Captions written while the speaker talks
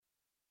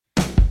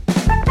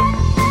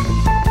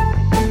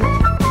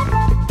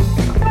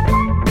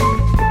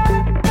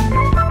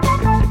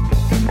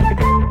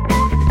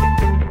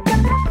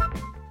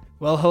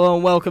Well, hello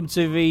and welcome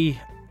to the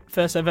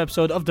first ever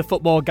episode of the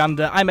Football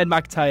Gander. I'm Ed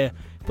McIntyre.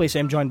 Please say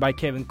I'm joined by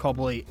Kieran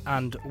Cobley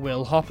and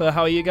Will Hopper.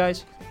 How are you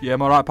guys? Yeah,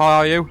 I'm alright, pal. How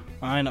are you?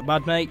 Aye, not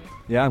bad, mate.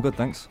 Yeah, I'm good,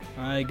 thanks.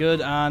 Aye,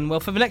 good. And, well,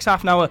 for the next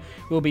half an hour,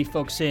 we'll be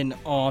focusing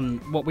on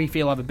what we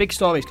feel are the big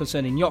stories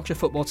concerning Yorkshire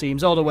football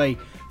teams, all the way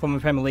from the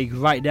Premier League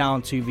right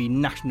down to the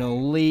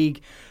National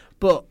League.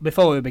 But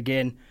before we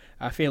begin,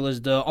 I feel as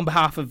though, on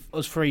behalf of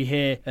us three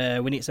here,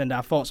 we need to send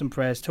our thoughts and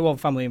prayers to all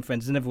family and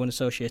friends and everyone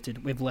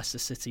associated with Leicester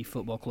City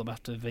Football Club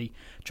after the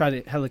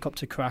tragic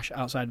helicopter crash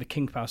outside the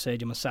King Power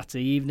Stadium on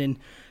Saturday evening.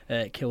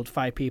 It killed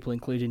 5 people,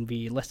 including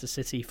the Leicester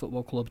City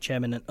Football Club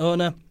chairman and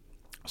owner.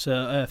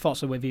 So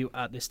thoughts are with you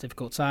at this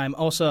difficult time.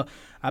 Also,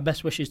 our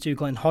best wishes to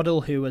Glenn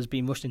Hoddle, who has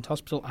been rushed into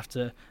hospital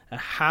after a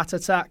heart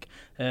attack.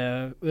 We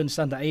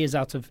understand that he is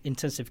out of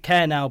intensive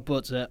care now,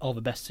 but all the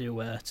best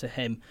to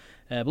him.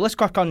 But let's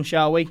crack on,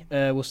 shall we?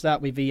 We'll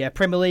start with the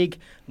Premier League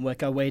and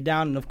work our way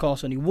down. And, of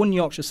course, only one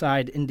Yorkshire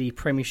side in the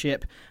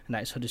Premiership, and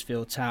that is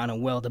Huddersfield Town.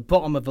 And, well, the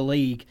bottom of the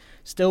league,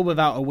 still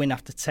without a win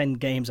after 10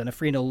 games, and a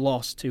 3-0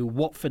 loss to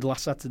Watford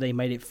last Saturday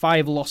made it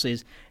 5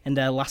 losses in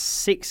their last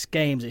 6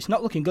 games. It's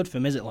not looking good for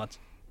them, is it, lads?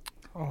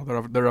 Oh,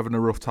 they're having a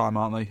rough time,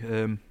 aren't they?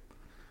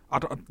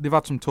 They've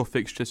had some tough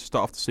fixtures to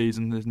start off the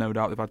season. There's no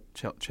doubt they've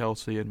had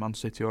Chelsea and Man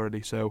City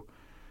already. So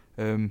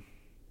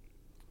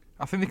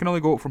I think they can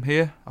only go up from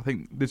here. I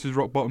think this is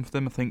rock bottom for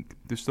them. I think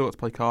they've still got to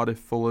play Cardiff,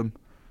 Fulham,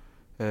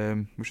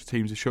 which are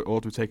teams they should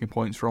ought to be taking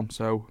points from.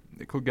 So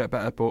it could get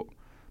better, but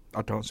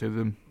I don't see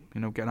them,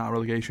 getting out of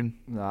relegation.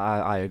 No,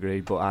 I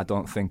agree, but I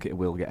don't think it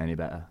will get any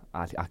better.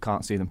 I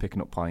can't see them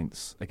picking up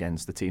points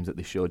against the teams that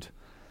they should.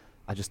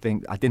 I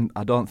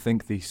don't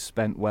think they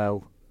spent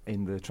well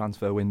in the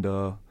transfer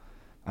window.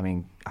 I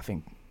mean, I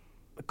think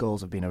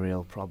goals have been a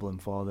real problem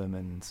for them,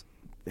 and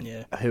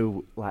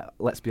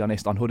let's be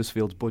honest, on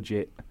Huddersfield's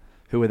budget,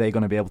 who are they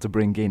going to be able to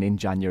bring in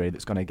January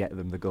that's going to get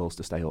them the goals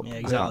to stay up? Yeah,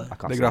 exactly. I can't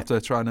They're going to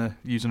have to try and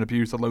use and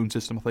abuse the loan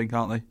system, I think,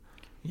 aren't they?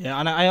 Yeah,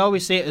 and I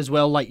always say it as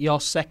well, like your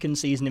second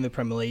season in the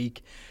Premier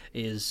League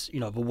is,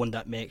 the one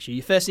that makes you.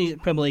 Your first season in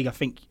the Premier League, I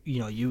think,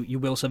 you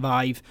will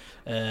survive,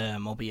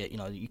 albeit,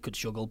 you could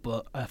struggle,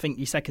 but I think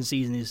your second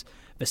season is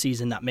the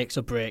season that makes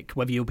or break,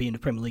 whether you'll be in the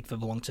Premier League for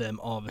the long term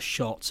or the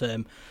short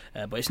term,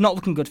 but it's not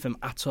looking good for them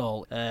at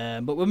all.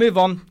 But we'll move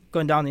on,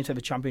 going down into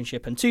the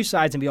Championship, and 2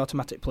 sides in the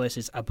automatic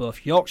places are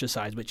both Yorkshire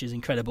sides, which is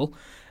incredible.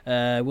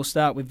 We'll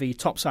start with the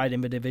top side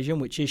in the division,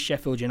 which is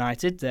Sheffield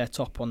United. They're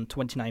top on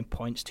 29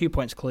 points, 2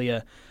 points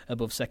clear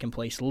above second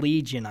place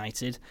Leeds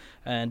United,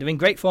 and they're in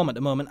great form at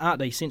the moment, aren't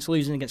they? Since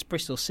losing against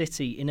Bristol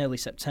City in early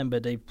September,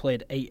 they've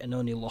played 8 and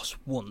only lost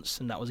once,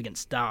 and that was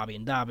against Derby.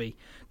 And Derby,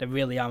 they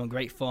really are in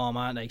great form,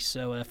 aren't they?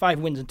 So 5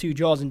 wins and 2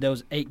 draws in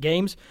those 8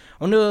 games.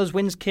 One of those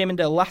wins came in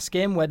their last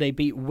game where they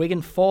beat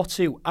Wigan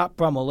 4-2 at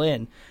Bramall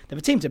Lane. They're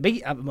a team to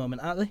beat at the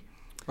moment, aren't they?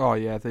 Oh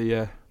yeah,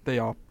 they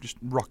are just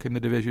rocking the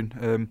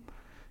division.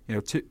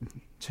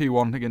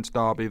 2-1 against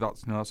Derby.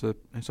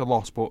 It's a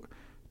loss, but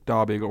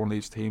Derby got one of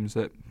these teams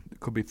that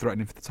could be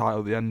threatening for the title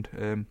at the end.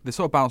 They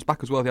sort of bounced back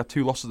as well. They had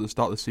 2 losses at the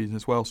start of the season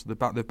as well, so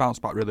they've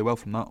bounced back really well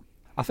from that.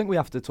 I think we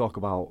have to talk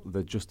about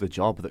the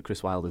job that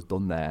Chris Wilder's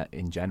done there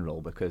in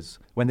general, because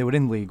when they were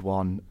in League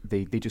One,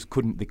 they just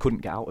couldn't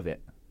get out of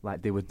it.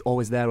 Like, they were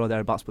always there or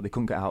thereabouts, but they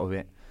couldn't get out of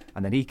it.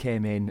 And then he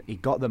came in, he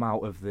got them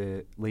out of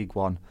the League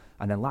One,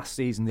 and then last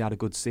season they had a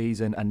good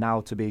season, and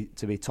now to be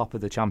top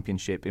of the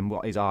Championship in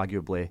what is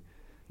arguably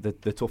the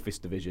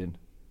toughest division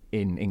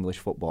in English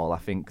football, I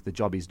think the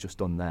job he's just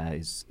done there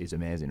is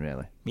amazing,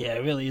 really. Yeah,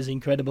 it really is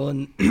incredible.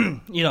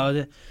 And,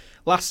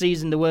 last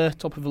season they were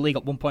top of the league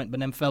at one point, but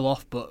then fell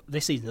off. But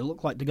this season they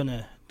look like they're going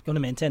to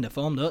maintain their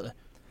form, don't they?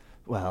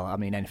 Well, I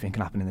mean, anything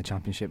can happen in the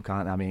Championship,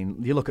 can't it? I mean,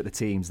 you look at the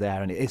teams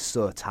there, and it is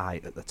so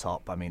tight at the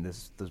top. I mean,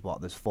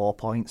 there's 4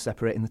 points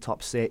separating the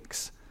top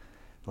 6.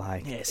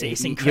 Like, yeah,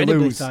 it's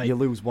incredibly tight. You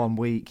lose 1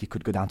 week, you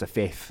could go down to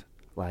 5th.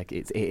 Like,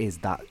 it is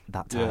that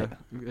tight. Yeah.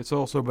 It's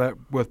also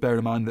worth bearing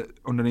in mind that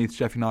underneath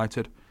Sheffield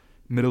United,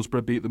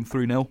 Middlesbrough beat them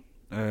 3-0.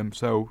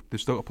 So they've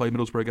still got to play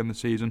Middlesbrough again this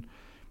season.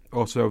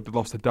 Also, they've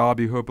lost to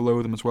Derby, who are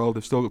below them as well.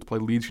 They've still got to play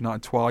Leeds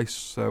United twice.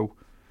 So,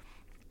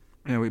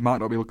 it might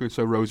not be looking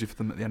so rosy for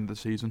them at the end of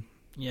the season.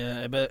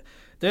 Yeah, but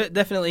they're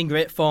definitely in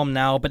great form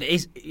now. But it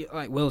is,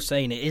 like Will's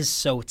saying, it is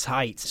so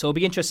tight. So it'll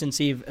be interesting to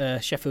see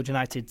if Sheffield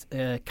United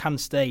can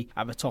stay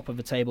at the top of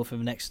the table for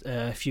the next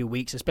few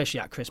weeks, especially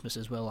at Christmas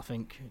as well. I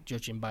think,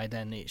 judging by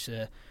then, it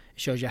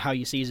shows you how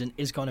your season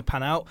is going to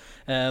pan out.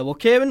 Well,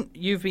 Kieran,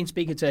 you've been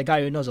speaking to a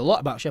guy who knows a lot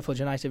about Sheffield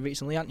United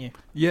recently, haven't you?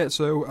 Yeah,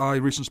 so I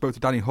recently spoke to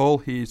Danny Hall.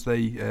 He's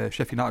the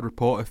Sheffield United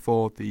reporter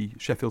for the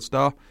Sheffield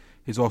Star.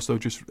 He's also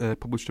just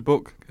published a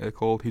book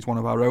called He's One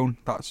of Our Own.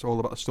 That's all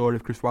about the story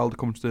of Chris Wilder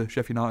coming to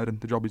Sheffield United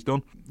and the job he's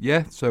done.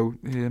 Yeah, so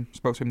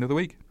spoke to him the other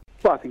week.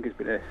 Well, I think it's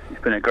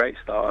been a great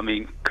start. I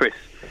mean, Chris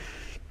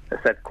has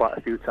said quite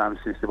a few times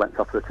since they went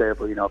top of the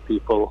table,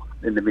 people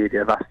in the media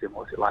have asked him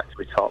what's it like to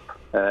be top,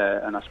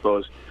 and I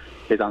suppose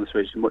his answer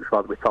is much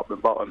rather be top than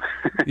bottom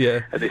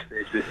yeah. at this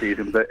stage of the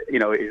season. But,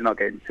 he's not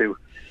getting too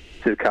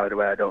carried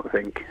away, I don't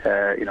think.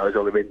 There's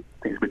only been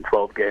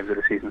 12 games of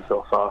the season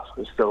so far, so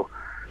there's still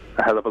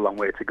a hell of a long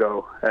way to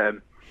go.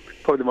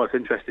 Probably the most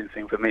interesting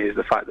thing for me is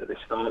the fact that they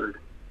started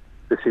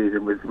the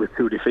season with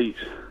 2 defeats.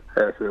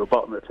 So they were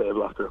bottom of the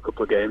table after a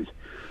couple of games.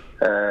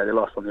 They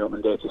lost on the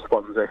opening day to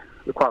Swansea. They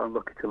were quite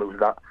unlucky to lose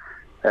that.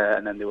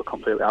 And then they were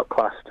completely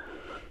outclassed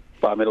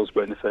by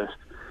Middlesbrough in the first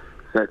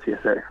 30 or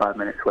 35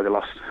 minutes, where they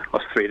lost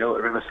 3-0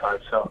 at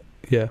Riverside. So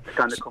yeah, to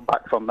kind of come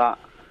back from that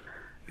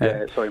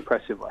so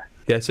impressively.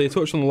 Yeah, so you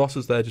touched on the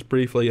losses there just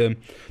briefly.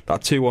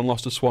 That 2-1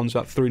 loss to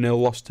Swansea, that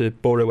 3-0 loss to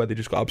Borough, where they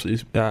just got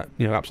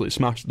absolutely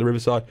smashed at the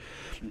Riverside.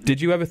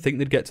 Did you ever think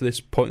they'd get to this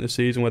point in the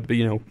season where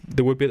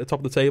they would be at the top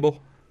of the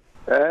table?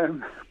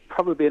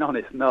 Probably being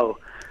honest, no.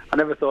 I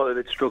never thought that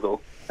they'd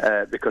struggle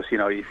because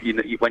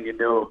when you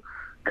know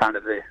kind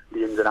of the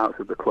ins and outs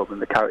of the club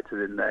and the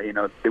characters in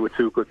there, they were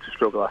too good to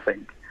struggle, I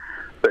think.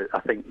 But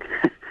I think,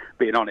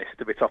 being honest,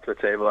 to be top of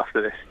the table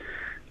after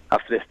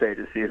this stage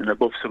of the season,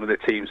 above some of the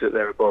teams that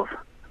they're above,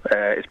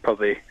 is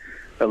probably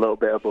a little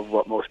bit above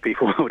what most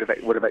people would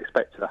have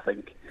expected, I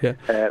think. Yeah.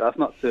 That's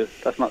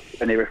not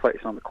any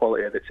reflection on the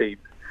quality of the team,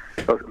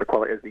 the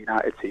quality of the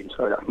United team.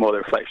 So that's more the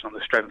reflection on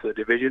the strength of the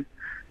division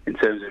in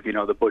terms of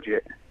the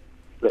budget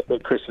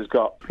that Chris has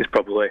got is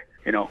probably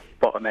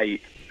bottom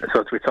 8.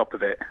 So to be top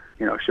of it,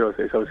 shows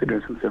that he's obviously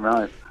doing something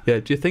right. Yeah.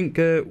 Do you think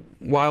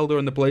Wilder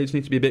and the Blades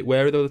need to be a bit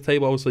wary of the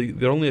table? Obviously,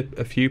 they're only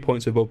a few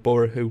points above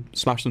Borough, who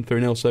smashed them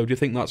 3-0. So do you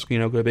think that's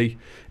going to be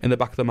in the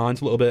back of their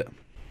minds a little bit?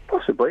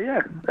 Possibly,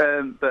 yeah.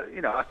 But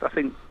I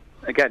think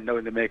again,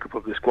 knowing the makeup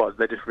of the squad,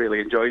 they're just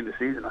really enjoying the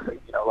season. I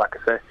think like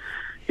I say,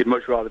 you'd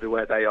much rather be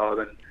where they are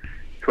than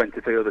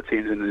 23 other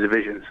teams in the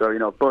division.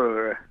 So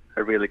Borough are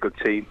a really good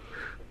team,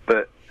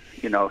 but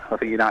I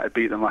think United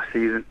beat them last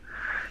season.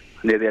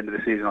 Near the end of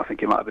the season, I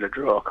think it might have been a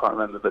draw. I can't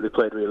remember, but they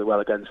played really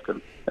well against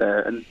them.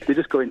 And they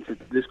just go into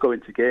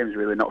games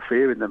really not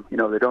fearing them. They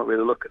don't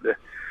really look at the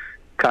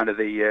kind of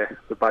the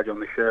badge on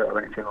the shirt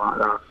or anything like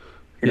that.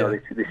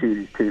 They see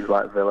these teams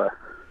like Villa,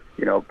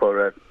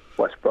 Borough,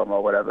 West Brom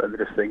or whatever, and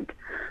they just think,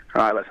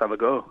 all right, let's have a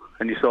go.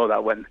 And you saw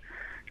that when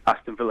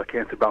Aston Villa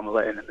came to Bramall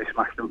Lane and they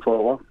smashed them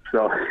 4-1.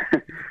 So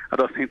I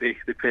don't think they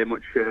pay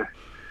much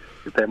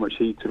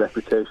heed to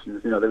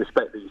reputations. They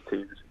respect these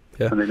teams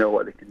and they know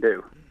what they can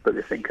do. But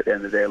they think at the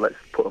end of the day, let's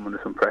put them under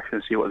some pressure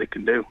and see what they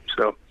can do.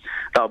 So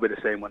that'll be the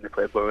same when they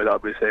play Borough. That'll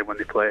be the same when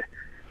they play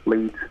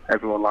Leeds,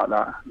 everyone like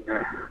that.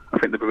 I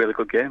think they'll be really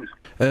good games.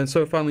 And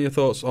so finally, your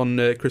thoughts on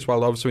Chris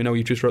Wilder. Obviously, we know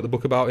you just wrote the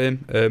book about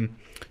him.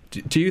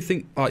 Do you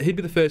think he'd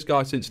be the first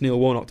guy since Neil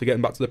Warnock to get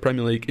him back to the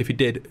Premier League if he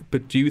did?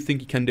 But do you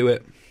think he can do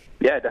it?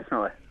 Yeah,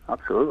 definitely.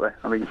 Absolutely.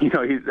 I mean, he's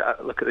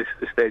look at this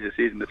stage of the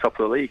season, the top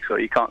of the league, so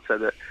you can't say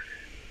that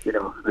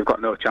they've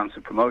got no chance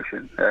of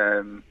promotion.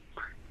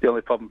 The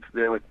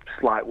only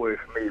slight worry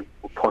for me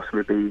would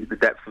possibly be the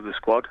depth of the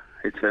squad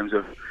in terms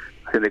of,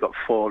 I think they've got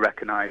 4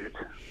 recognised,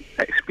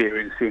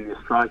 experienced senior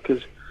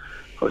strikers.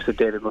 Obviously,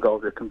 David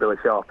McGoldrick and Billy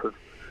Sharp have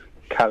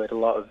carried a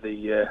lot of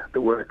the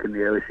work in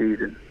the early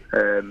season.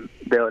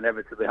 They'll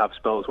inevitably have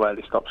spells where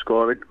they stop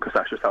scoring because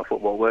that's just how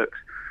football works.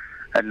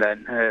 And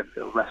then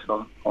it'll rest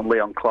on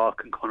Leon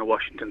Clark and Connor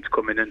Washington to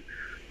come in and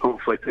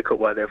hopefully pick up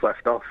where they've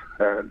left off.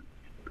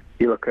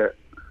 You look at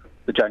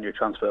the January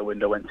transfer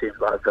window when teams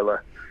like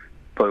Villa,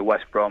 probably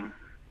West Brom,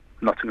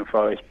 Nottingham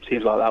Forest,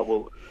 teams like that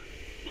will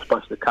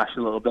splash the cash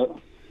a little bit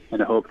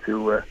in a hope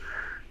to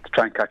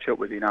try and catch up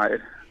with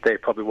United. They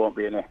probably won't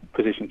be in a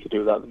position to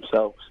do that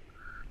themselves.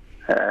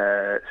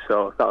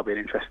 So that'll be an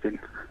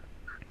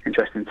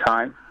interesting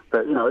time.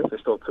 But if they're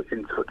still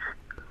in touch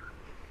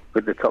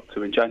with the top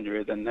 2 in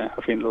January, then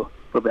I think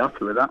we'll be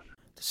happy with that.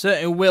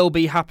 Certainly will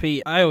be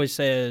happy. I always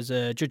say, as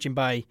judging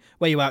by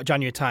where you are at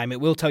January time,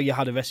 it will tell you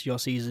how the rest of your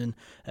season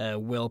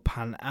will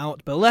pan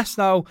out. But let's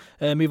now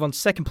move on to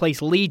second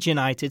place, Leeds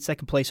United.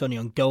 Second place only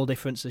on goal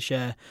difference. They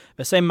share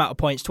the same amount of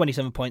points,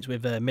 27 points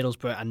with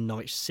Middlesbrough and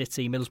Norwich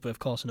City. Middlesbrough, of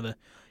course, another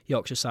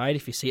Yorkshire side,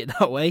 if you see it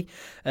that way.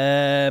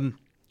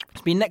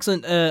 It's been an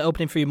excellent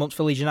opening few months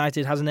for Leeds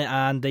United, hasn't it?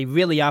 And they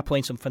really are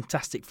playing some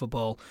fantastic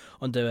football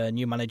under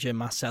new manager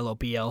Marcelo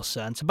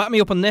Bielsa. And to back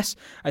me up on this,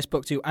 I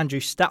spoke to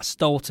Andrew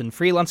Stolton,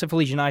 freelancer for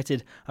Leeds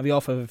United and the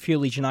author of a few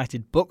Leeds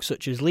United books,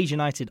 such as Leeds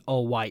United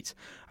All White.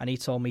 And he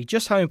told me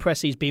just how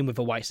impressed he's been with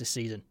the Whites this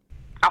season.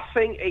 I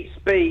think it's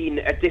been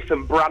a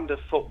different brand of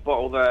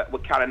football that we're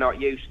kind of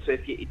not used to.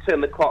 If you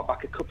turn the clock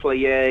back a couple of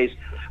years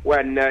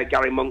when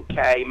Gary Monk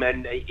came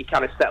and he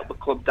kind of settled the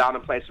club down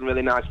and played some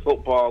really nice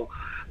football,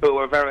 but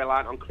we're very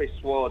reliant on Chris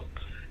Ward.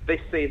 This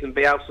season,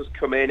 Bielsa's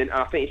come in, and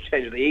I think he's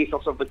changed the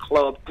ethos of the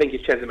club. I think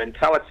he's changed the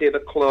mentality of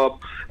the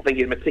club. I think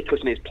he's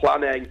meticulous in his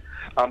planning.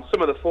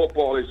 Some of the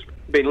football has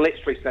been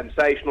literally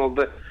sensational.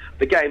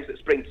 The games that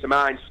spring to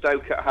mind,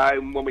 Stoke at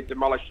home, when we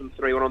demolished them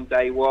 3-1 on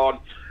day one.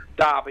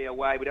 Derby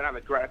away, we don't have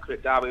a great record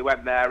at Derby. We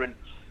went there and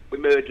we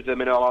murdered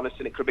them, in all honesty,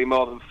 and it could be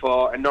more than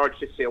 4. And Norwich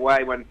City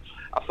away, when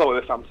I thought we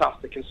were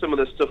fantastic. And some of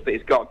the stuff that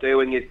he's got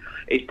doing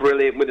is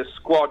brilliant with a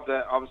squad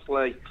that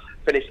obviously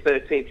finished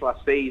 13th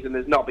last season.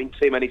 There's not been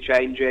too many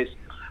changes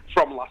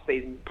from last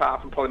season, apart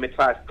from probably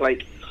Matthias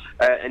Glick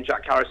and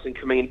Jack Harrison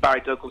coming in,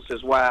 Barry Douglas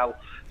as well.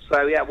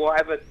 So yeah,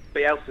 whatever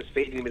Bielsa's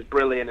feeding him is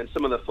brilliant, and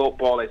some of the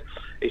football is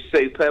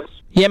superb.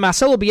 Yeah,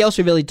 Marcelo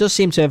Bielsa really does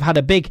seem to have had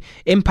a big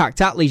impact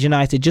at Leeds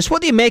United. Just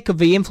what do you make of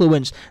the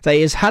influence that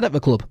he has had at the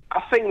club?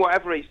 I think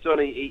whatever he's done,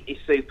 he's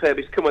superb.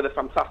 He's come with a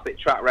fantastic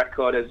track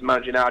record as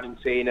managing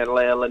Argentina,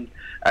 Lille,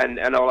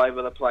 and all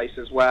over the place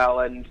as well.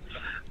 And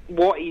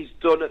what he's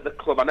done at the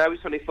club, I know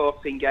it's only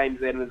 14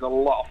 games in, and there's a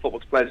lot of football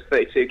to play. There's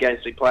 32 games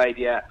to be played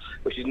yet,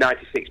 which is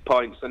 96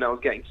 points, so no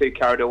one's getting too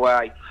carried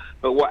away.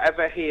 But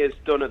whatever he has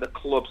done at the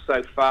club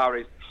so far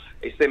is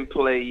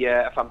simply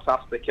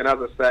fantastic. And as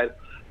I said,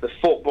 the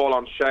football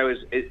on show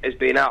has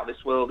been out of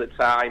this world at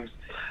times.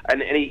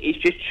 And he's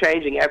just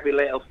changing every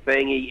little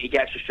thing. He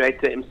gets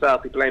frustrated at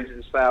himself. He blames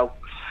himself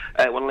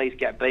when Leeds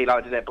get beat, like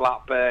I did at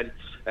Blackburn,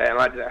 and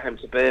I did at home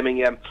to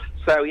Birmingham.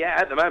 So, yeah,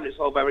 at the moment it's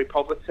all very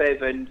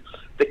positive, and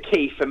the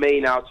key for me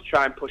now to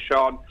try and push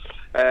on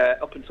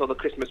up until the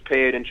Christmas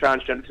period and try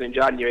and strengthen in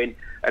January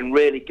and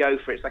really go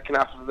for it second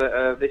half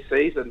of this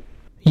season.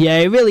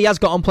 Yeah, he really has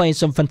got on playing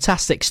some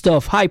fantastic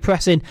stuff. High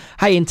pressing,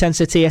 high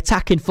intensity,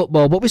 attacking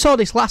football. But we saw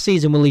this last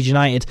season with Leeds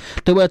United.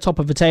 They were top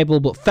of the table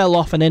but fell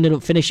off and ended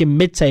up finishing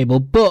mid-table.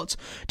 But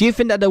do you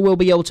think that they will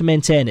be able to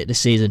maintain it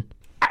this season?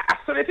 I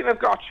certainly think they've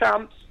got a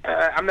chance.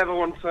 I'm never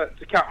one to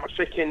count my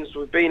chickens.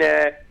 We've been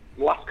here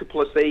the last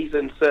couple of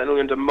seasons, certainly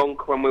under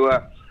Monk, when we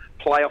were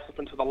playoffs up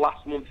until the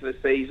last month of the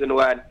season,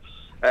 when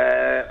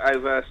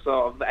over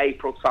sort of the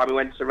April time we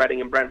went to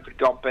Reading and Brentford,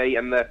 got beat,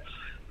 and the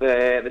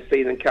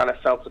season kind of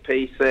fell to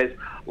pieces.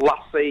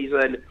 Last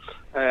season,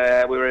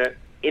 we were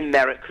in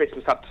there at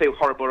Christmas, had two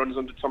horrible runs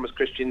under Thomas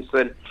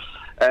Christensen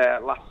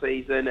last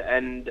season,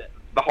 and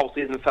the whole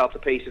season fell to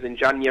pieces in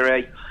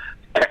January.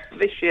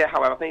 This year,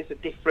 however, I think it's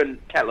a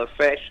different kettle of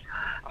fish.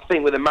 I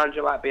think with a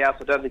manager like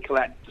Bielsa, I don't think he'll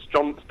let the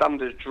strong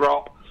standards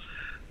drop.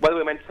 Whether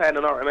we maintain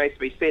or not remains to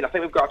be seen. I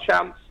think we've got a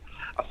chance.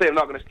 I think I'm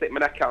not going to stick my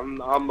neck out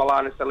on the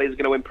line and say Leeds are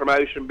going to win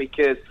promotion,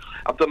 because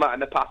I've done that in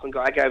the past and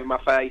got egg over my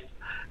face.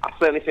 I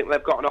certainly think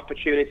they've got an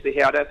opportunity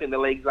here. I don't think the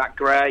league's that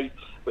great.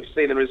 We've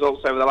seen the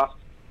results over the last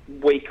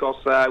week or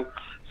so.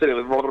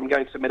 Certainly with Rotherham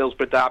going to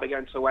Middlesbrough, Derby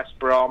going to West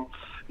Brom,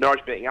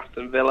 Norwich beating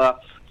Aston Villa.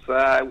 So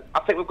I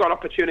think we've got an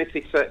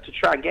opportunity to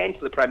try and get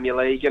into the Premier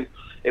League, and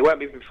it won't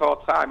be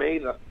before time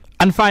either.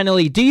 And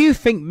finally, do you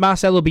think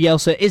Marcelo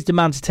Bielsa is the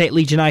man to take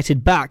Leeds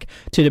United back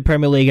to the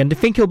Premier League, and do you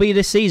think he'll be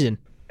this season?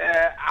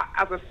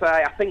 As I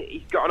say, I think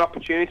he's got an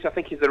opportunity. I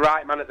think he's the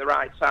right man at the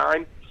right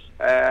time.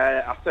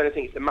 I certainly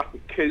think it's a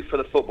massive coup for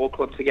the football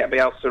club to get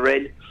Bielsa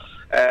in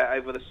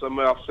over the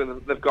summer. Obviously,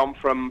 they've gone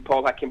from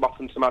Paul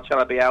Heckingbottom to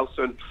Marcelo Bielsa,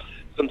 and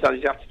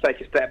sometimes you have to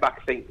take a step back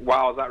and think,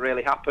 wow, has that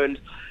really happened?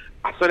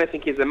 I certainly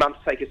think he's the man to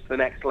take us to the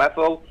next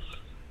level.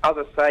 As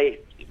I say,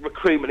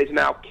 recruitment is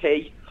now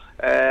key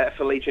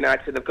for Leeds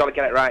United. They've got to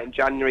get it right in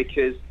January,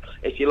 because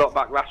if you look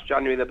back last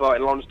January, they bought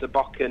in Lons de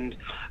Bock and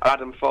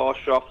Adam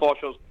Forshaw.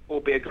 Forshaw will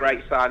be a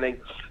great signing.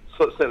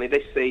 So certainly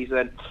this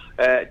season,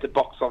 de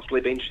Bock's obviously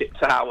been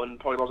shipped out and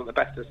probably wasn't the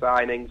best of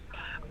signings.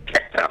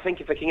 I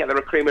think if they can get the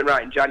recruitment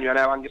right in January,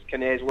 I know Angus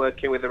Kinnear's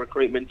working with the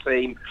recruitment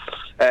team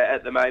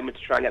at the moment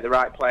to try and get the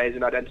right players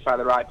and identify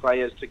the right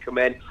players to come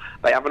in.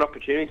 They have an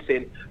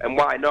opportunity, and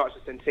why not? It's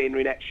a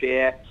centenary next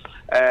year,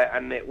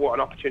 and what an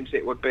opportunity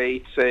it would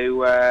be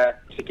to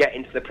get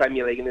into the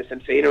Premier League in the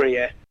centenary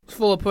year.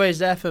 Full of praise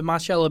there for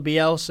Marcelo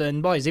Bielsa,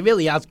 and boys, he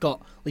really has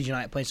got Leeds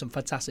United playing some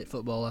fantastic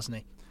football, hasn't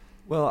he?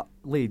 Well,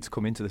 Leeds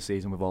come into the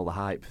season with all the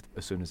hype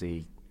as soon as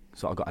he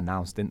sort of got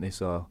announced, didn't they?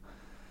 So,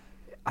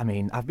 I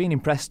mean, I've been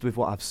impressed with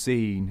what I've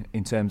seen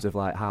in terms of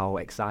like how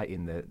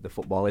exciting the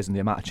football is and the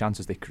amount of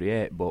chances they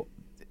create, but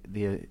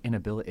the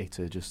inability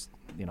to just,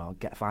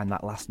 find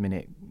that last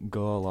minute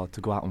goal or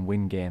to go out and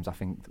win games, I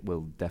think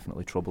will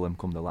definitely trouble them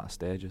come the last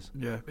stages.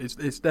 Yeah,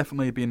 it's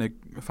definitely been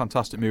a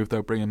fantastic move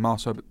though, bringing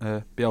Marcelo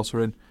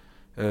Bielsa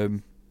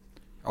in.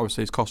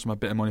 Obviously, it's cost him a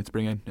bit of money to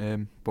bring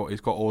in, but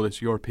he's got all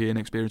this European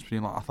experience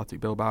between like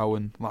Athletic Bilbao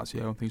and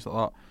Lazio and things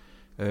like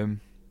that.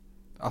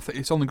 I think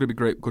it's only going to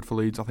be good for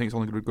Leeds. I think it's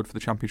only going to be good for the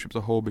Championship as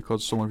a whole,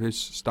 because some of his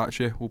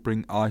stature will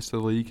bring eyes to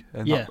the league,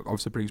 and that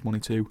obviously brings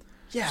money too.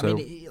 Yeah, so, I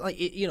mean,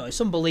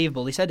 it's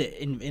unbelievable. He said it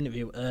in an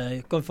interview,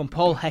 going from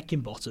Paul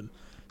Heckingbottom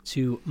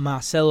to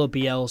Marcelo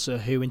Bielsa,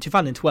 who in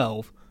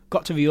 2012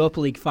 got to the Europa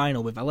League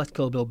final with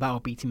Atletico Bilbao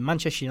beating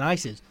Manchester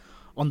United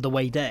on the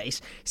way there.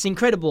 It's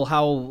incredible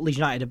how Leeds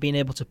United have been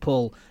able to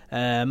pull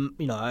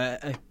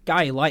a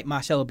guy like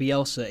Marcelo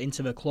Bielsa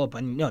into the club,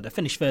 and they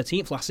finished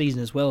 13th last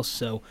season as well.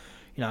 So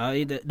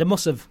they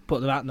must have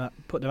put their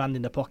hand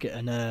in their pocket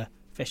and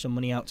fished some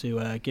money out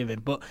to give him.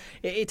 But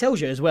it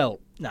tells you as well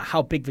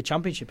how big the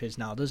Championship is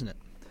now, doesn't it?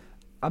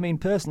 I mean,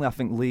 personally, I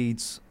think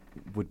Leeds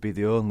would be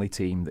the only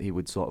team that he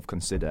would sort of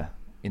consider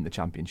in the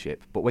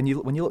Championship. But when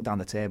you look down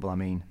the table, I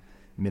mean,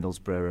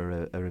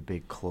 Middlesbrough are a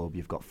big club.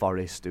 You've got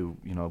Forest, who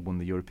won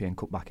the European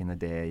Cup back in the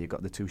day. You've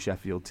got the two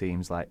Sheffield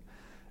teams. Like,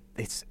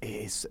 it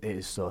is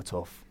so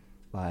tough.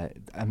 Like,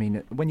 I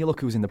mean, when you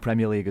look who's in the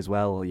Premier League as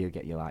well, you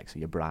get your likes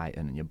of your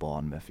Brighton and your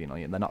Bournemouth.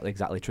 They're not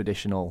exactly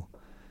traditional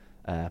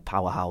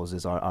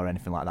powerhouses or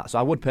anything like that. So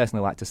I would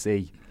personally like to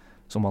see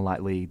someone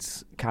like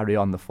Leeds carry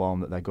on the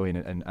form that they're going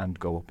and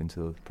go up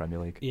into the Premier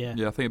League. Yeah,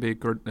 I think it'd be a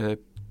good,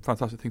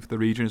 fantastic thing for the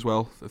region as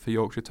well, for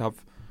Yorkshire to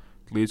have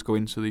Leeds go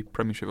into the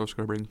Premiership. Also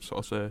going to bring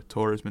sort of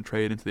tourism and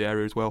trade into the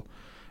area as well.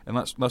 And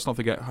let's not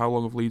forget how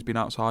long have Leeds been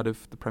outside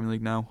of the Premier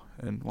League now,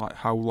 and like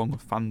how long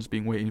have fans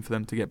been waiting for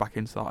them to get back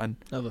into that. And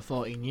over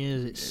 14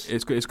 years.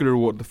 It's going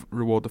to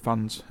reward the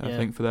fans, I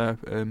think, for their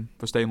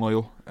for staying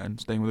loyal and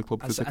staying with the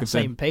club. And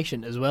staying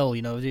patient as well.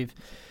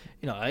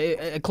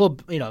 A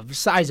club, the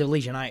size of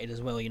Leeds United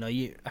as well.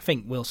 I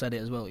think Will said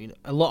it as well.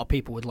 A lot of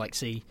people would like to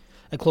see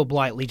a club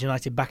like Leeds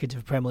United back into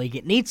the Premier League.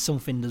 It needs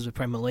something as a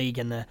Premier League,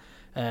 and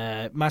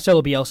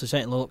Marcelo Bielsa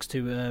certainly looks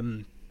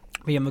to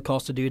be on the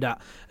course to do that.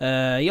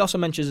 He also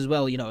mentions as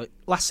well,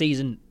 last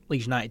season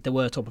Leeds United, they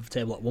were top of the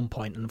table at one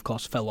point and of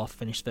course fell off,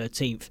 finished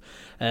 13th.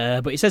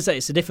 But he says that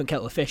it's a different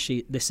kettle of fish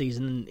this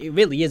season, and it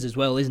really is as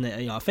well, isn't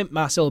it? I think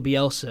Marcelo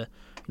Bielsa,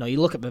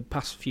 you look at the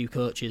past few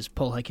coaches,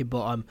 Paul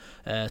Heckingbottom,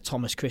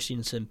 Thomas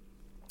Christiansen,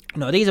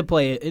 these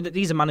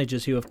are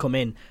managers who have come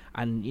in,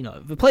 and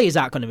the players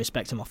aren't going to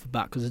respect them off the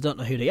bat because they don't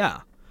know who they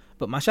are.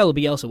 But Marcelo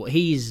Bielsa, what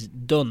he's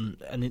done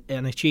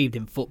and achieved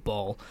in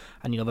football,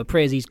 and the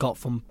praise he's got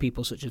from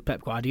people such as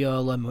Pep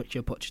Guardiola,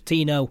 Mauricio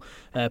Pochettino,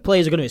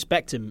 players are going to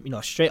respect him,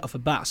 straight off the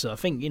bat. So I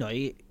think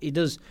he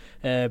does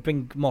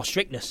bring more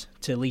strictness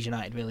to Leeds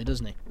United, really,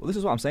 doesn't he? Well, this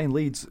is what I'm saying.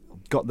 Leeds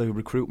got the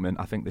recruitment,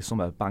 I think, this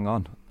summer bang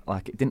on.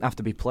 Like, it didn't have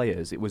to be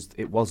players. It was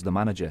the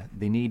manager.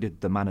 They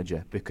needed the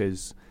manager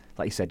because,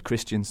 like you said,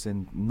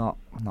 Christiansen not.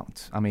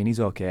 I mean,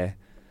 he's okay.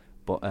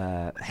 But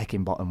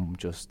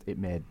Heckingbottom it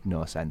made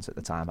no sense at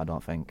the time, I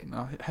don't think.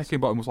 No,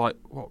 Heckingbottom was like,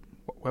 what?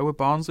 Where were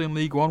Barnsley in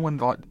League One when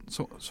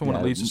someone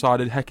at Leeds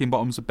decided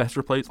Heckingbottom's the best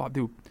replace? Like,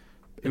 they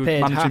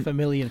paid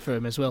 $500,000 for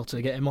him as well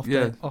to get him off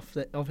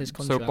his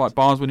contract. So like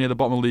Barnsley near the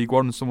bottom of League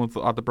One, and someone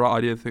had the bright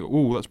idea to think,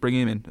 let's bring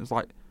him in. It's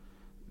like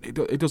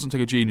it doesn't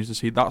take a genius to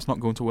see that's not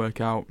going to work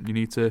out. You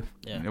need to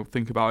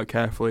think about it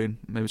carefully and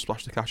maybe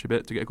splash the cash a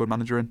bit to get a good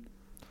manager in.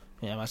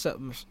 Yeah,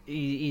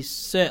 he's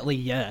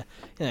certainly, like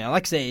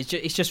I say,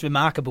 it's just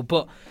remarkable.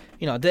 But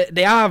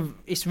they are.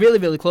 It's really,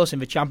 really close in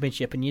the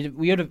Championship, and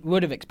we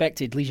would have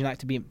expected Leeds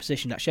United to be in the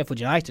position that Sheffield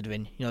United are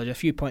in. They're a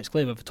few points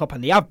clear of the top,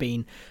 and they have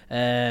been.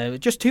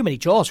 Just too many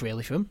draws,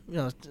 really, for them.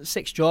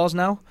 6 draws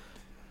now.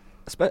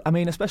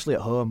 Especially at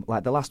home.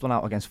 Like the last one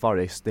out against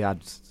Forest, they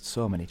had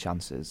so many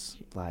chances.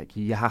 Like,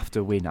 you have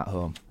to win at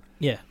home.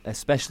 Yeah.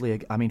 Especially,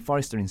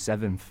 Forest are in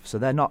 7th, so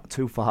they're not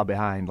too far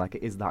behind. Like,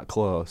 it is that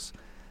close.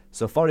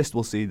 So Forest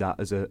will see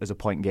that as a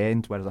point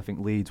gained, whereas I think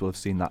Leeds will have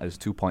seen that as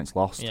 2 points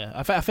lost. Yeah,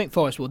 I think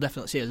Forest will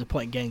definitely see it as a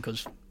point gained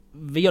because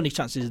the only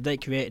chances they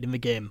created in the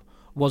game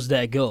was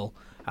their goal,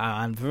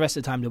 and for the rest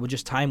of the time they were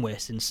just time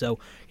wasting. So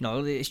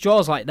it's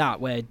draws like that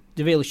where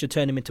they really should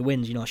turn them into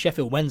wins.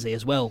 Sheffield Wednesday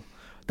as well.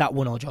 That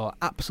 1-1 draw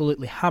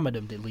absolutely hammered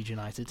them, did Leeds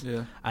United.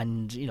 Yeah.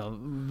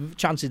 And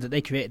chances that they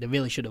created, they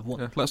really should have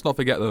won. Yeah. Let's not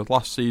forget though,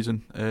 last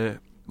season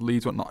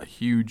Leeds went not a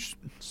huge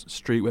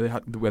streak where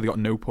they got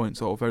no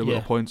points or very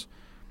little points.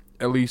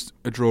 At least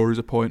a draw is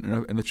a point,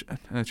 and in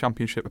the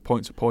Championship, a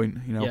point's a point.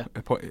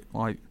 A point,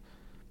 like,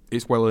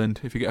 it's well earned.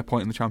 If you get a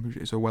point in the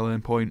Championship, it's a well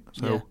earned point.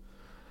 So. Yeah.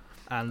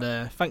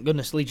 And thank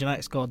goodness Leeds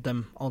United scored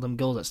all them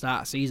goals at the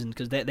start of the season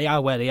because they are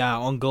where they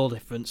are on goal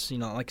difference.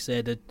 Like I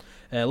said,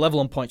 level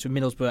on points with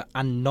Middlesbrough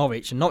and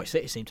Norwich. And Norwich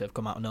City seem to have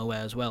come out of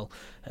nowhere as well.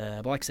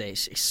 But like I say,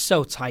 it's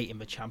so tight in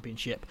the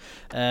Championship.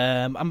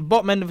 And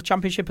bottom end of the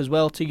Championship as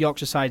well, 2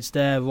 Yorkshire sides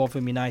there,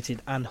 Rotherham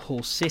United and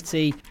Hull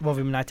City.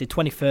 Rotherham United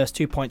 21st,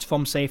 2 points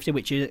from safety,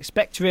 which you'd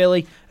expect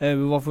really.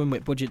 Rotherham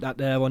with budget that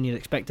they're on, you'd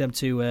expect them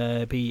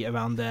to be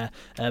around there.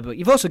 But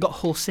you've also got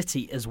Hull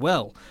City as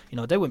well.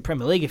 They went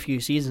Premier League a few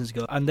seasons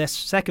ago, and they're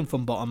second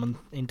from bottom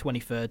in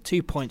 23rd,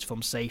 2 points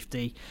from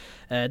safety.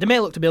 They may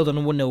look to build on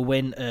a 1-0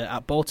 win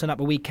at Bolton at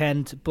the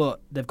weekend,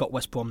 but they've got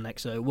West Brom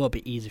next, so it will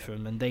be easy for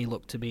them, and they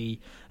look to be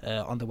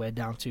on the way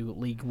down to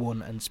League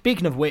One. And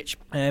speaking of which,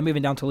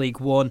 moving down to League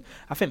One,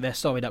 I think the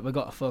story that we've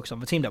got to focus on,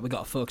 the team that we've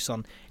got to focus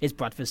on, is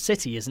Bradford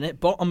City, isn't it?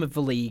 Bottom of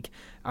the league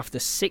after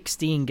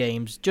 16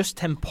 games, just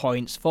 10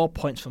 points, 4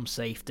 points from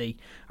safety,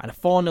 and a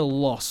 4-0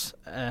 loss,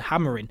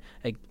 hammering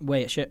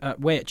away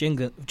at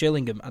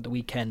Gillingham at the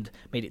weekend,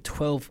 made it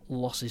 12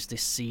 losses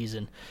this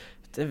season.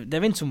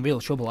 They're in some real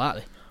trouble, aren't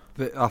they?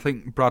 I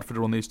think Bradford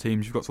are one of these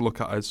teams you've got to look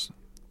at as,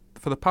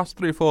 for the past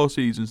 3 or 4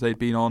 seasons, they've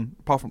been on,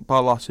 apart from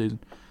last season,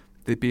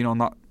 they've been on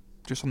that,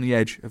 just on the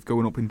edge of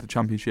going up into the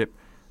Championship.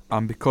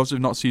 And because they've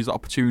not seized that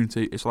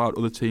opportunity, it's allowed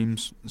other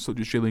teams, such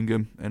as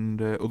Gillingham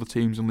and other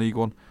teams in League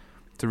One,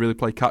 to really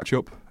play catch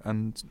up.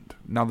 And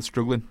now they're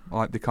struggling.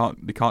 Like, they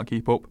can't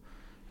keep up.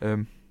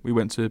 We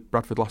went to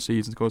Bradford last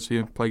season to go see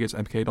them play against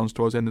MK Dons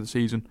towards the end of the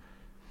season,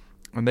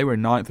 and they were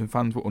in 9th, and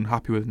fans were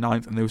unhappy with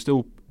 9th, and they were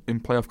still in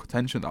playoff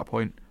contention at that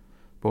point.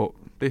 But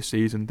this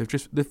season,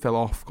 they've fell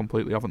off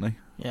completely, haven't they?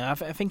 Yeah, I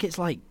think it's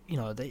like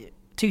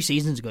 2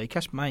 seasons ago. You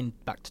cast mine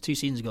back to 2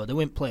 seasons ago. They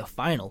went playoff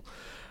final,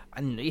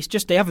 and it's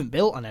just they haven't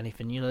built on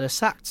anything. They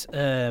sacked.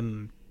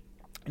 The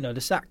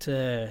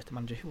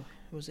manager. Who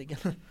was it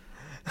again?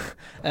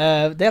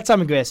 They had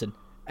Simon Grayson,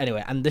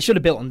 Anyway, and they should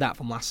have built on that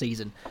from last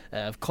season.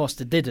 Of course,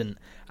 they didn't,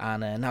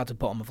 and now to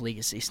bottom of the league,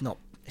 it's not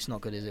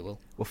good, is it, Will?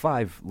 Well,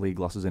 5 league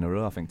losses in a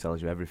row, I think,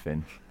 tells you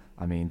everything.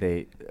 I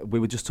mean, we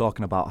were just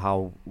talking about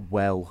how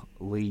well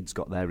Leeds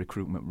got their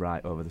recruitment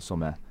right over the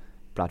summer.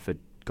 Bradford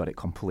got it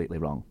completely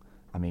wrong.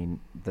 I mean,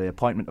 the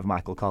appointment of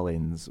Michael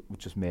Collins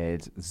just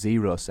made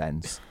zero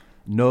sense.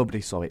 Nobody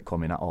saw it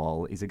coming at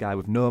all. He's a guy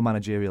with no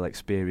managerial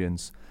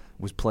experience,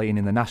 was playing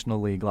in the National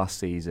League last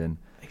season.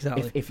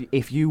 Exactly.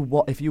 If you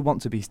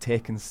want to be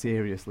taken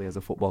seriously as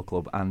a football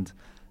club and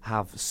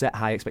have set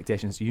high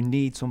expectations, you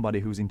need somebody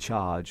who's in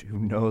charge, who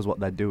knows what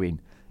they're doing,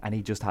 and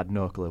he just had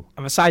no clue.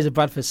 And the size of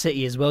Bradford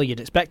City as well, you'd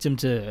expect him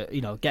to,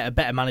 get a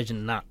better manager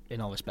than that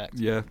in all respects.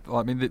 Yeah,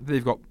 I mean,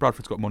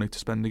 Bradford's got money to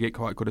spend. They get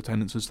quite good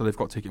attendances, so they've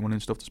got ticket money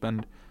and stuff to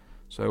spend.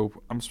 So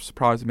I'm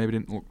surprised they maybe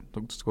didn't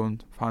look to go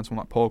and find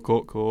someone like Paul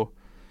Cook or,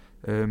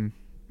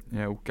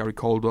 Gary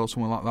Caldwell,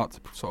 someone like that,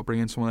 to sort of bring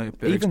in someone with a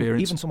bit of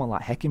experience. Even someone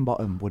like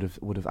Heckingbottom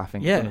would have I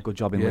think, done a good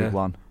job in League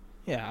One.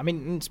 Yeah, I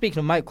mean, speaking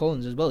of Mike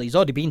Collins as well, he's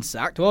already been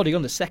sacked. We're already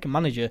on the second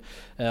manager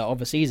of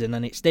the season,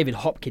 and it's David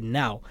Hopkin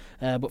now.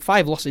 But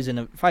 5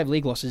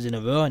 league losses in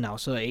a row now,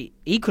 so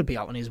he could be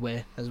out on his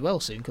way as well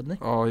soon, couldn't he?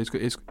 Oh,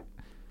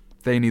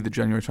 they need the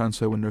January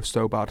transfer window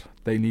so bad.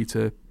 They need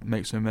to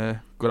make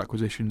some good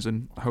acquisitions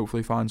and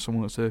hopefully find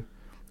someone that's a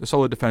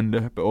solid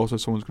defender, but also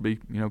someone's going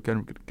to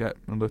be, get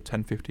another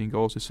 10, 15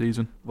 goals this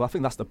season. Well, I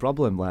think that's the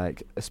problem,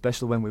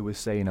 especially when we were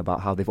saying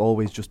about how they've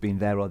always just been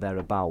there or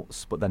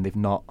thereabouts, but then they've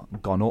not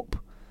gone up.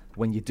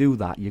 When you do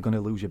that, you're going to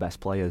lose your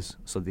best players.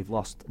 So they've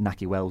lost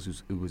Naki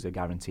Wells, who was a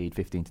guaranteed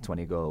 15 to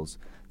 20 goals.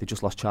 They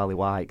just lost Charlie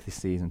Wyke this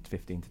season,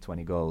 15 to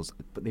 20 goals,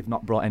 but they've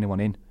not brought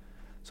anyone in.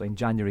 So in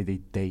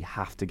January, they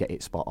have to get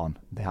it spot on.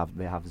 They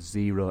have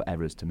 0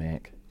 errors to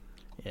make.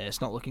 Yeah,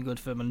 it's not looking good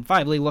for them. And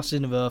 5 league losses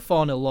in a row,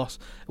 4-0 loss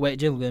away at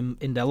Gillingham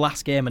in their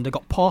last game, and they've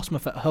got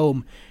Portsmouth at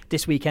home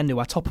this weekend, who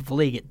are top of the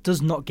league. It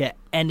does not get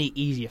any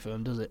easier for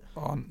them, does it?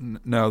 Oh,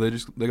 no, they're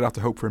going to have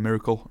to hope for a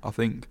miracle. I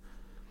think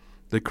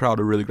the crowd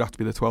are really going to have to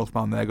be the 12th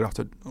man. They're going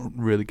to have to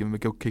really give them a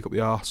good kick up the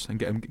arse and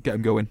get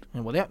them going.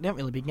 Yeah, well, they haven't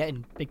really been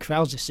getting big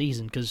crowds this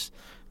season because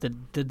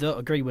they don't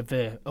agree with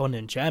the owner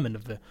and chairman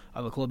of the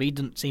club. He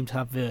doesn't seem to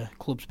have the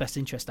club's best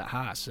interest at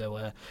heart.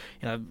 So,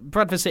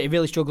 Bradford City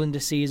really struggling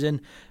this season.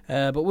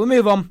 But we'll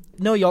move on.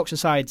 No Yorkshire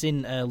sides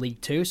in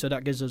League 2, so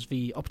that gives us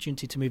the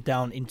opportunity to move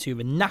down into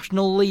the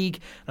National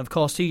League. And, of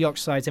course, 2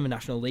 Yorkshire sides in the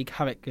National League.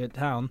 Hawick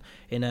Town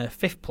in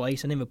 5th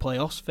place and in the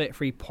playoffs,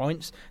 33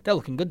 points. They're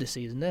looking good this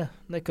season.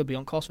 They could be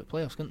on course for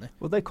playoffs, couldn't they?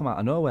 Well, they come out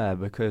of nowhere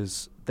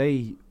because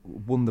they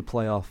won the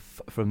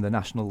playoff from the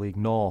National League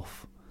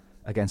North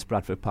against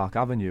Bradford Park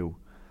Avenue,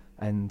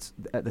 and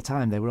at the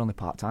time they were only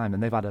part-time,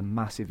 and they've had a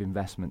massive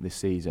investment this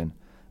season,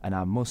 and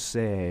I must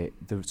say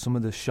some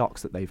of the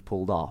shocks that they've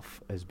pulled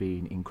off has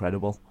been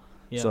incredible.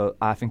 Yeah. So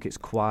I think it's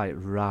quite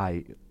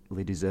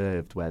rightly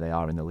deserved where they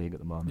are in the league at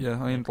the moment.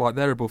 Yeah, I mean,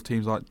 they're above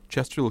teams like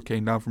Chesterfield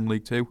came down from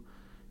League 2.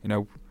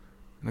 They're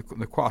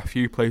quite a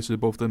few places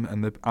above them,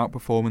 and they're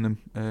outperforming them,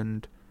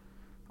 and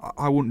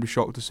I wouldn't be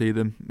shocked to see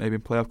them maybe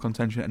in playoff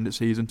contention at the end of the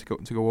season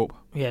to go up.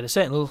 Yeah, they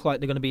certainly look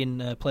like they're going to be in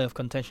playoff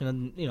contention,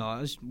 and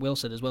as Will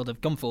said as well, they've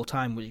gone full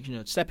time, which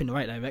step in the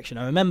right direction.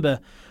 I remember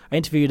I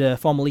interviewed a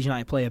former Leeds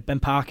United player, Ben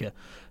Parker,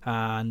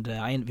 and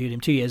I interviewed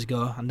him 2 years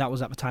ago, and that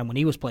was at the time when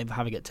he was playing for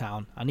Hawick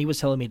Town, and he was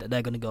telling me that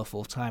they're going to go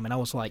full time, and I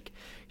was like,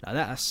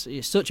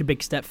 it's such a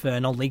big step for a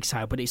non-league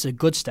side, but it's a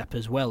good step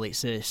as well.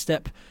 It's a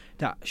step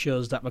that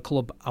shows that the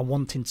club are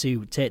wanting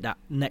to take that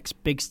next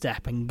big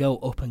step and go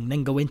up and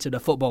then go into the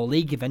Football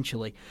League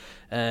eventually.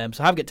 So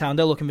Hawick Town,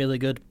 they're looking really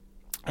good.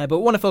 But we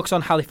want to focus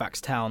on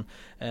Halifax Town.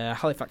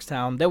 Halifax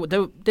Town, they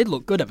did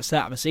look good at the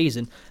start of the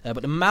season,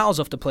 but they're miles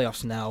off the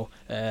playoffs now.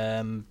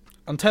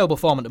 On terrible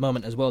form at the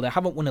moment as well. They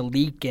haven't won a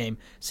league game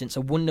since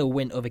a 1-0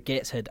 win over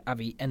Gateshead at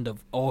the end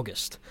of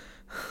August.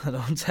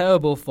 On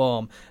terrible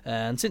form,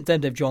 and since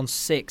then they've drawn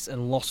 6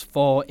 and lost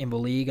 4 in the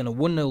league, and a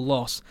 1-0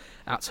 loss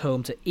at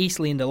home to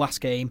Eastleigh in the last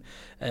game.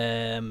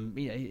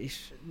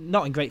 It's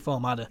not in great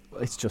form either.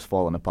 It's just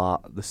fallen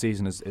apart. The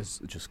season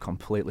is just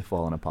completely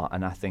fallen apart,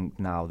 and I think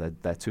now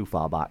they're too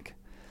far back.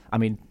 I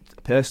mean,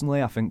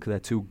 personally, I think they're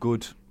too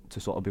good to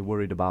sort of be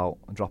worried about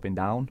dropping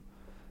down,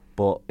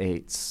 but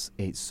it's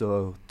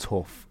so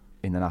tough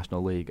in the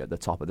National League at the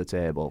top of the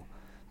table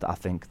that I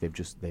think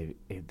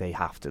they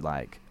have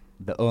to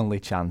the only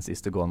chance is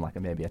to go on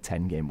maybe a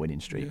 10-game winning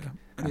streak,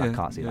 and I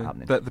can't see that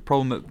happening. The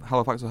problem that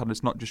Halifax has had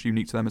is not just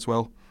unique to them as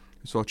well.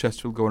 We saw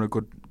Chesterfield go on a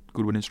good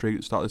winning streak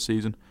at the start of the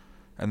season,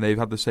 and they've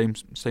had the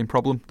same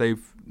problem.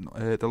 They've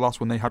the last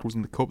one they had was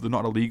in the cup. They've not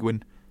had a league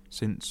win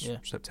since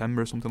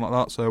September or something like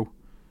that. So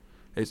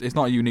it's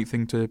not a unique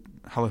thing to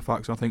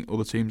Halifax. And I think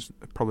other teams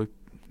are probably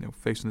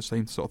facing the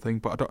same sort of thing.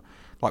 But I don't,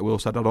 like Will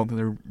said, I don't think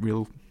they're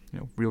real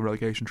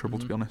relegation trouble,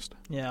 to be honest.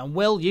 Yeah, and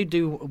Will, you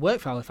do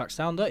work for Halifax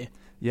Town, don't you?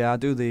 Yeah, I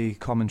do the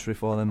commentary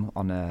for them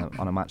on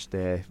a match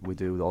day. We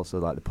do also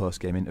the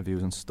post-game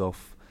interviews and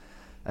stuff.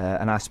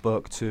 And I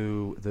spoke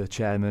to the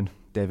chairman,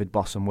 David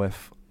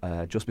Bossamwith,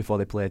 just before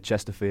they played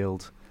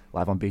Chesterfield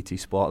live on BT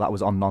Sport. That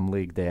was on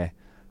non-league day,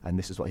 and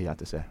this is what he had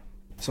to say.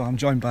 So I'm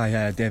joined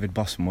by David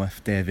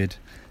Bossenworth. David,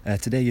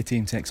 today your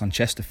team takes on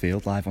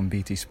Chesterfield live on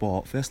BT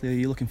Sport. Firstly, are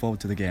you looking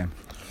forward to the game?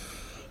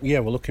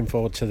 Yeah, we're looking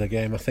forward to the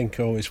game. I think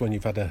always when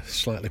you've had a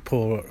slightly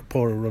poorer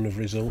run of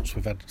results,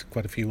 we've had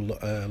quite a few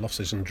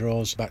losses and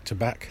draws back to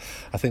back.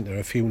 I think there are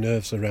a few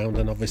nerves around,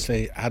 and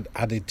obviously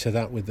added to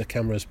that with the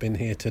cameras being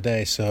here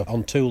today. So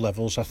on two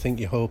levels, I think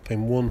you're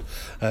hoping, one,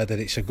 that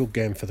it's a good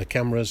game for the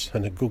cameras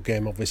and a good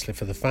game obviously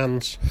for the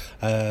fans,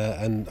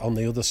 and on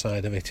the other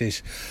side of it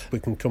is we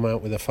can come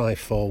out with a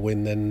 5-4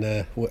 win,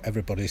 then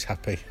everybody's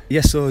happy.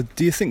 Yeah, so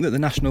do you think that the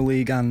National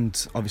League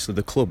and obviously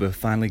the club are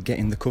finally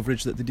getting the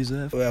coverage that they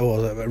deserve?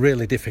 Well, a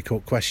really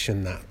difficult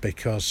question, that,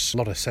 because a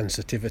lot of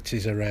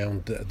sensitivities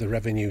around the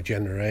revenue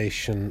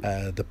generation,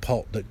 the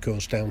pot that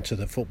goes down to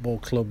the football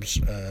clubs,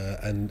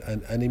 and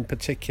in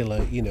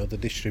particular, you know, the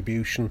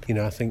distribution. You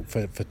know, I think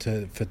for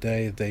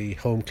today the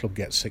home club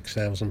gets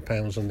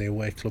 £6,000 and the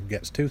away club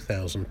gets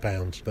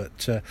 £2,000.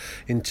 But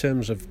in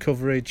terms of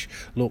coverage,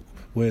 look,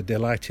 we're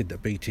delighted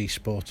that BT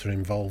Sport are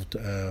involved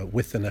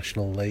with the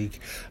National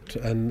League,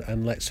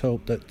 and let's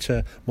hope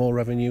that more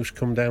revenues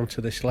come down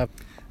to this level.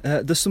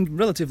 There's some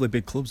relatively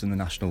big clubs in the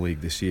National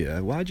League this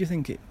year. Why do you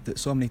think that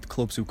so many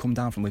clubs who come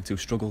down from League 2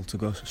 struggle to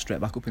go straight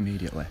back up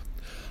immediately?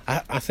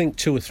 I think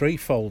two or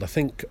threefold. I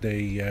think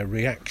the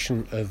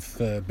reaction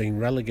of being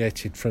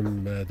relegated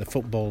from the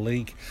Football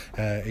League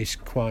is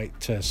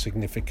quite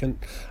significant.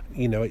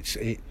 You know,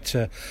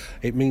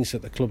 it means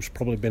that the club's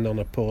probably been on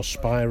a poor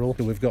spiral.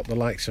 We've got the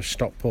likes of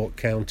Stockport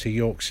County,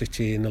 York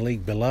City in the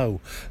league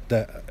below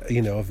that,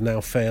 you know, have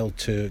now failed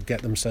to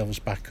get themselves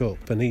back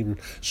up, and even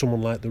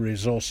someone like the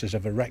resources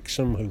of a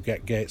Wrexham, who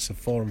get gates of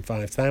 4,000 and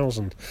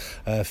 5,000,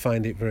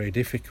 find it very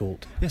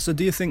difficult. Yeah, so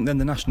do you think then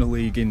the National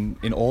League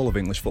in all of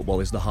English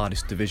football is the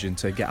hardest division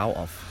to get out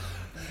of?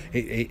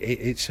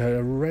 It's a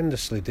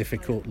horrendously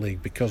difficult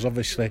league, because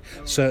obviously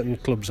certain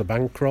clubs are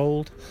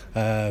bankrolled,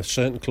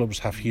 certain clubs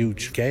have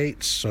huge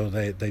gates, so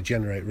they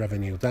generate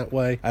revenue that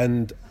way,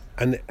 and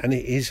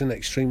it is an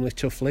extremely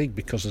tough league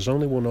because there's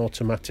only one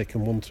automatic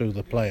and one through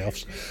the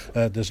playoffs.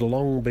 There's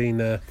long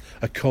been a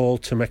call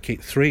to make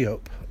it 3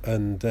 up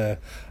and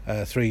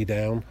 3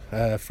 down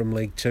from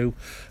League 2,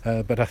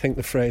 but I think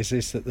the phrase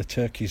is that the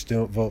turkeys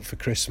don't vote for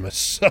Christmas,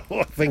 so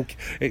I think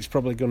it's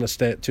probably going to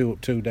stay at 2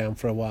 up, 2 down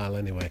for a while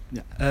anyway.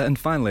 Yeah. And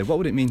finally, what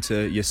would it mean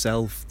to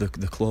yourself, the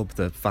club,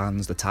 the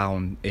fans, the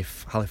town,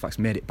 if Halifax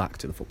made it back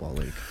to the Football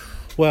League?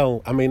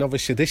 Well, I mean,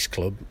 obviously this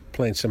club,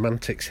 playing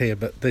semantics here,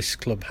 but this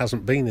club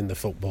hasn't been in the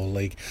Football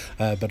League,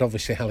 but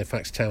obviously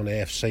Halifax Town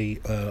AFC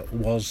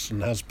was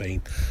and has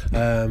been.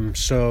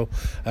 So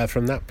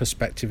from that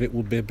perspective, it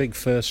would be a big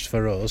first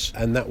for us,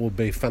 and that would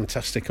be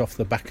fantastic off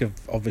the back of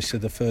obviously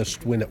the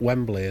first win at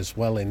Wembley as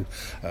well in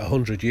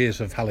 100 years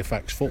of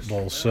Halifax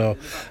football. So,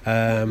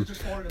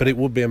 but it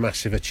would be a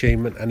massive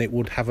achievement, and it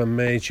would have a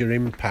major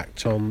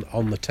impact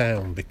on the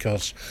town,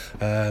 because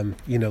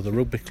you know, the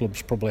rugby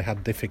clubs probably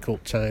had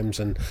difficult times,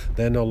 and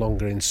they're no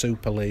longer in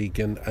Super League,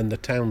 and the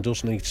town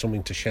does need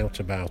something to shout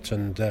about,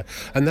 and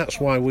that's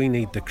why we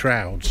need the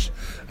crowds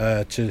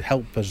to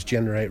help us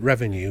generate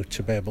revenue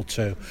to be able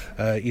to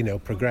you know,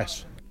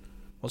 progress.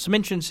 Well, some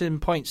interesting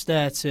points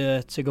there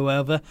to go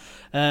over.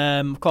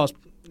 Of course,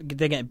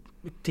 they're getting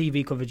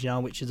TV coverage now,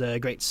 which is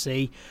great to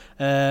see.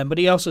 But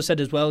he also said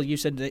as well, you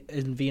said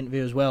in the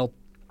interview as well,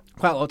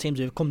 quite a lot of teams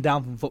who have come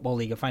down from Football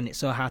League are finding it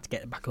so hard to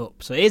get back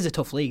up. So it is a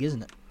tough league,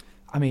 isn't it?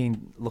 I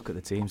mean, look at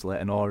the teams: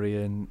 Leyton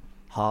Orient,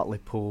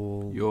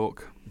 Hartlepool,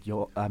 York.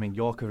 I mean,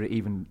 York are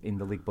even in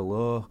the league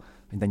below,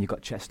 and then you've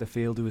got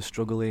Chesterfield who are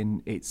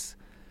struggling. It's,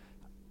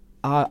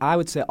 I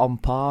would say, on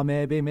par,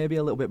 maybe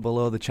a little bit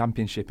below the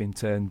Championship in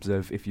terms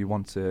of if you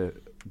want to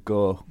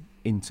go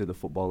into the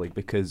Football League,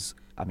 because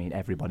I mean,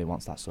 everybody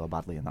wants that so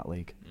badly in that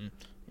league.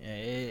 Yeah,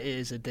 it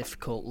is a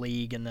difficult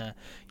league, and you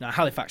know,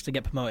 Halifax to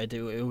get promoted,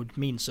 it would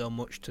mean so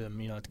much to them,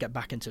 you know, to get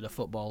back into the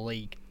Football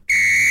League.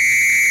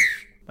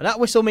 But that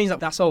whistle means that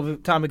that's all the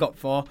time we got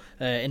for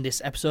in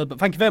this episode. But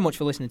thank you very much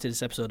for listening to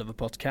this episode of the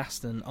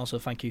podcast, and also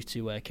thank you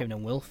to Kevin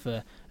and Will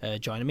for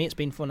joining me. It's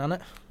been fun,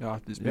 hasn't it? Yeah,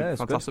 it's been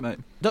fantastic, mate.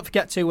 Don't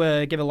forget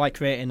to give a like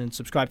rating and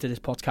subscribe to this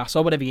podcast,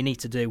 or whatever you need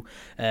to do.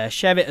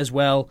 Share it as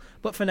well.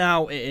 But for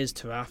now, it is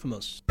ta-ra from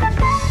us.